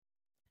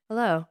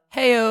Hello.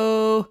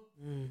 Heyo.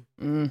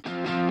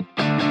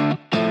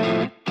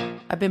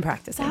 I've been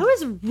practicing. That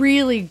was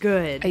really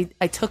good.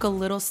 I took a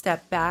little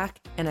step back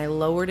and I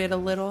lowered it a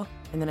little,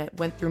 and then I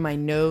went through my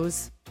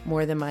nose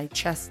more than my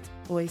chest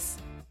voice,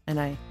 and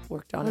I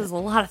worked on That it. was a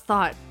lot of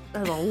thought.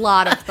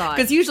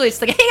 Because usually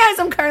it's like, hey guys,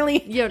 I'm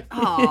Carly.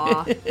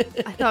 Aw, I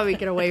thought we'd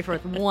get away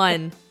with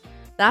one.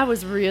 That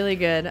was really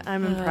good.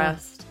 I'm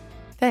impressed.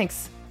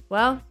 Thanks.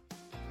 Well,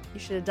 you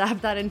should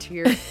adapt that into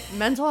your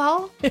mental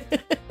health.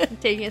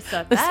 Taking a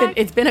step back. Listen,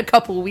 it's been a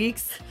couple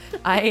weeks.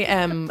 I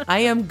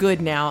am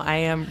good now. I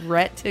am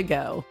ready to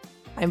go.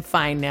 I'm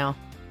fine now.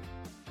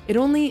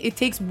 It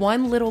takes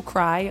one little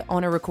cry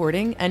on a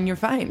recording and you're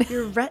fine.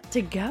 You're ret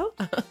to go?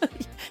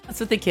 That's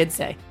what the kids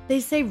say. They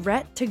say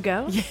ret to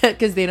go? Yeah,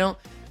 because they don't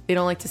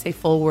like to say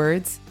full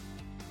words.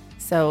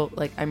 So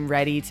like, I'm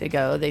ready to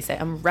go. They say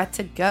I'm ready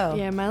to go.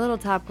 Yeah, my little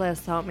top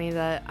class taught me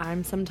that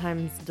I'm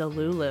sometimes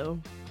delulu.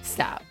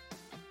 Stop.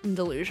 I'm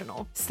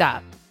delusional.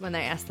 Stop. When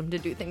they ask them to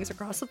do things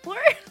across the floor.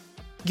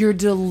 You're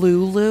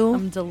delulu?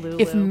 I'm delulu.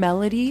 If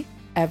Melody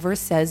ever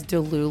says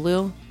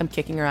delulu, I'm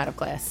kicking her out of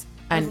class.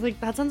 And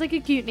that sounds like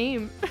a cute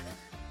name.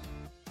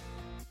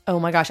 Oh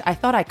my gosh, I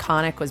thought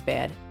iconic was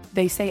bad.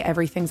 They say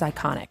everything's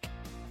iconic.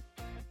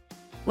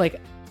 Like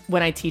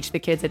when I teach the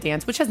kids at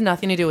dance, which has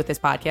nothing to do with this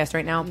podcast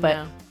right now,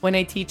 but when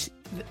I teach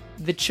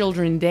the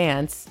children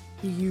dance,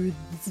 the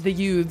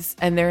youths,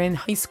 and they're in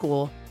high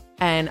school,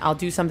 and I'll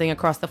do something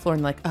across the floor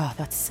and like, oh,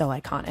 that's so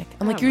iconic.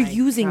 I'm like, you're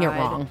using it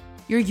wrong.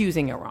 You're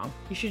using it wrong.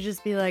 You should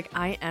just be like,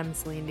 I am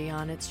Celine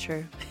Dion. It's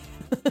true.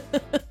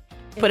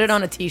 Put it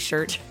on a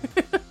t-shirt.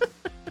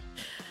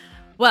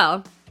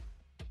 Well,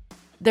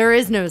 there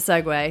is no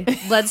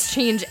segue. Let's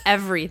change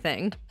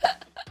everything.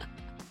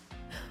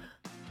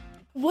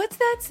 What's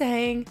that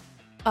saying?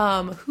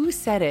 Who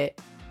said it?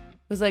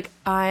 It was like,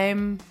 oh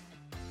man,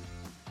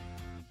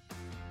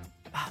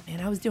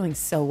 I was doing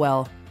so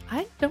well.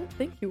 I don't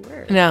think you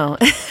were. No.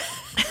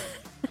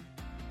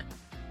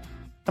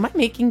 Am I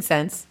making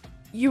sense?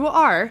 You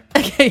are.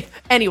 Okay.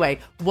 Anyway,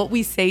 what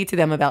we say to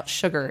them about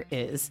sugar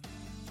is...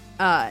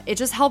 it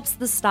just helps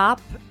the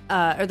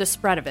or the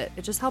spread of it.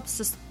 It just helps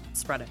to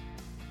spread it.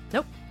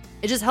 Nope.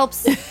 It just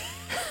helps.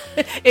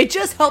 It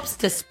just helps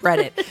to spread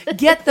it.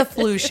 Get the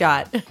flu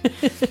shot.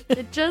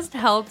 It just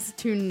helps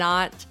to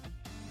not...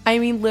 I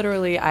mean,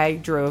 literally, I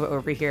drove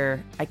over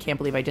here. I can't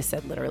believe I just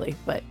said literally,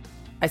 but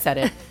I said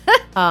it.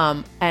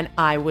 And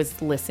I was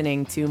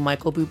listening to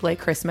Michael Bublé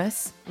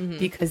Christmas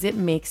because it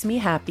makes me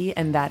happy,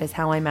 and that is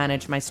how I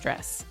manage my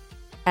stress.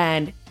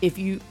 And if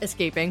you...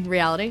 Escaping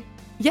reality?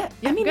 Yeah,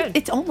 I mean, good.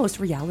 It's almost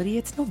reality.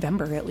 It's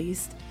November at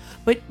least.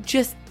 But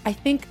just, I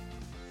think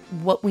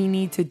what we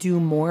need to do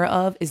more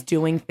of is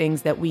doing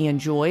things that we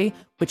enjoy,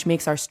 which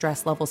makes our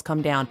stress levels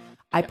come down.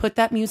 I put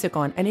that music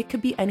on, and it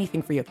could be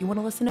anything for you. If you want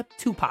to listen to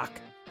Tupac,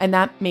 and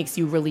that makes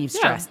you relieve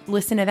stress,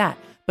 listen to that.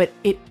 But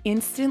it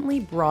instantly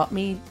brought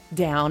me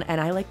down,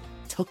 and I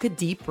took a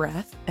deep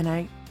breath, and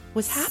I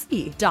was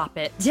happy. Stop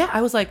it. Yeah,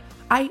 I was like,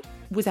 I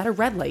was at a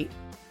red light,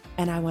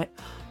 and I went,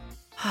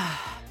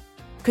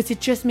 because it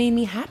just made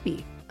me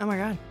happy. Oh my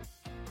God.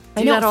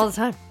 I do that all the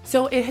time.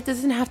 So it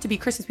doesn't have to be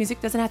Christmas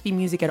music, doesn't have to be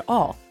music at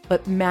all.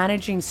 But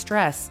managing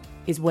stress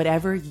is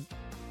whatever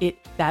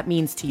that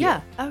means to you.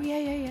 Yeah. Oh,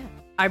 yeah.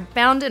 I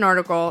found an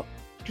article.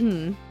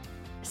 I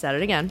said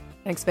it again.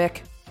 Thanks,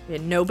 Vic.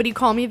 Nobody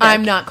call me Vic.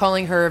 I'm not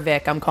calling her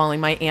Vic. I'm calling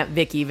my Aunt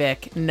Vicky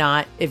Vic.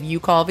 Not if you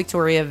call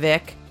Victoria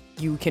Vic,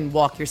 you can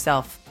walk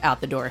yourself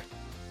out the door.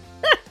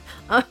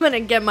 I'm going to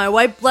get my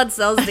white blood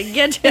cells to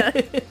get you.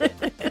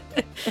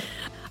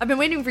 I've been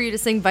waiting for you to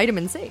sing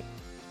Vitamin C.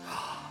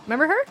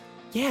 Remember her?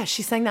 Yeah,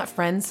 she sang that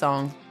Friends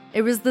song.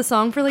 It was the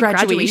song for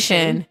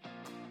graduation.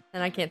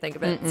 And I can't think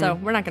of it. So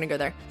we're not going to go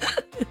there.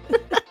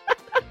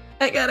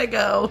 I gotta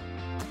go.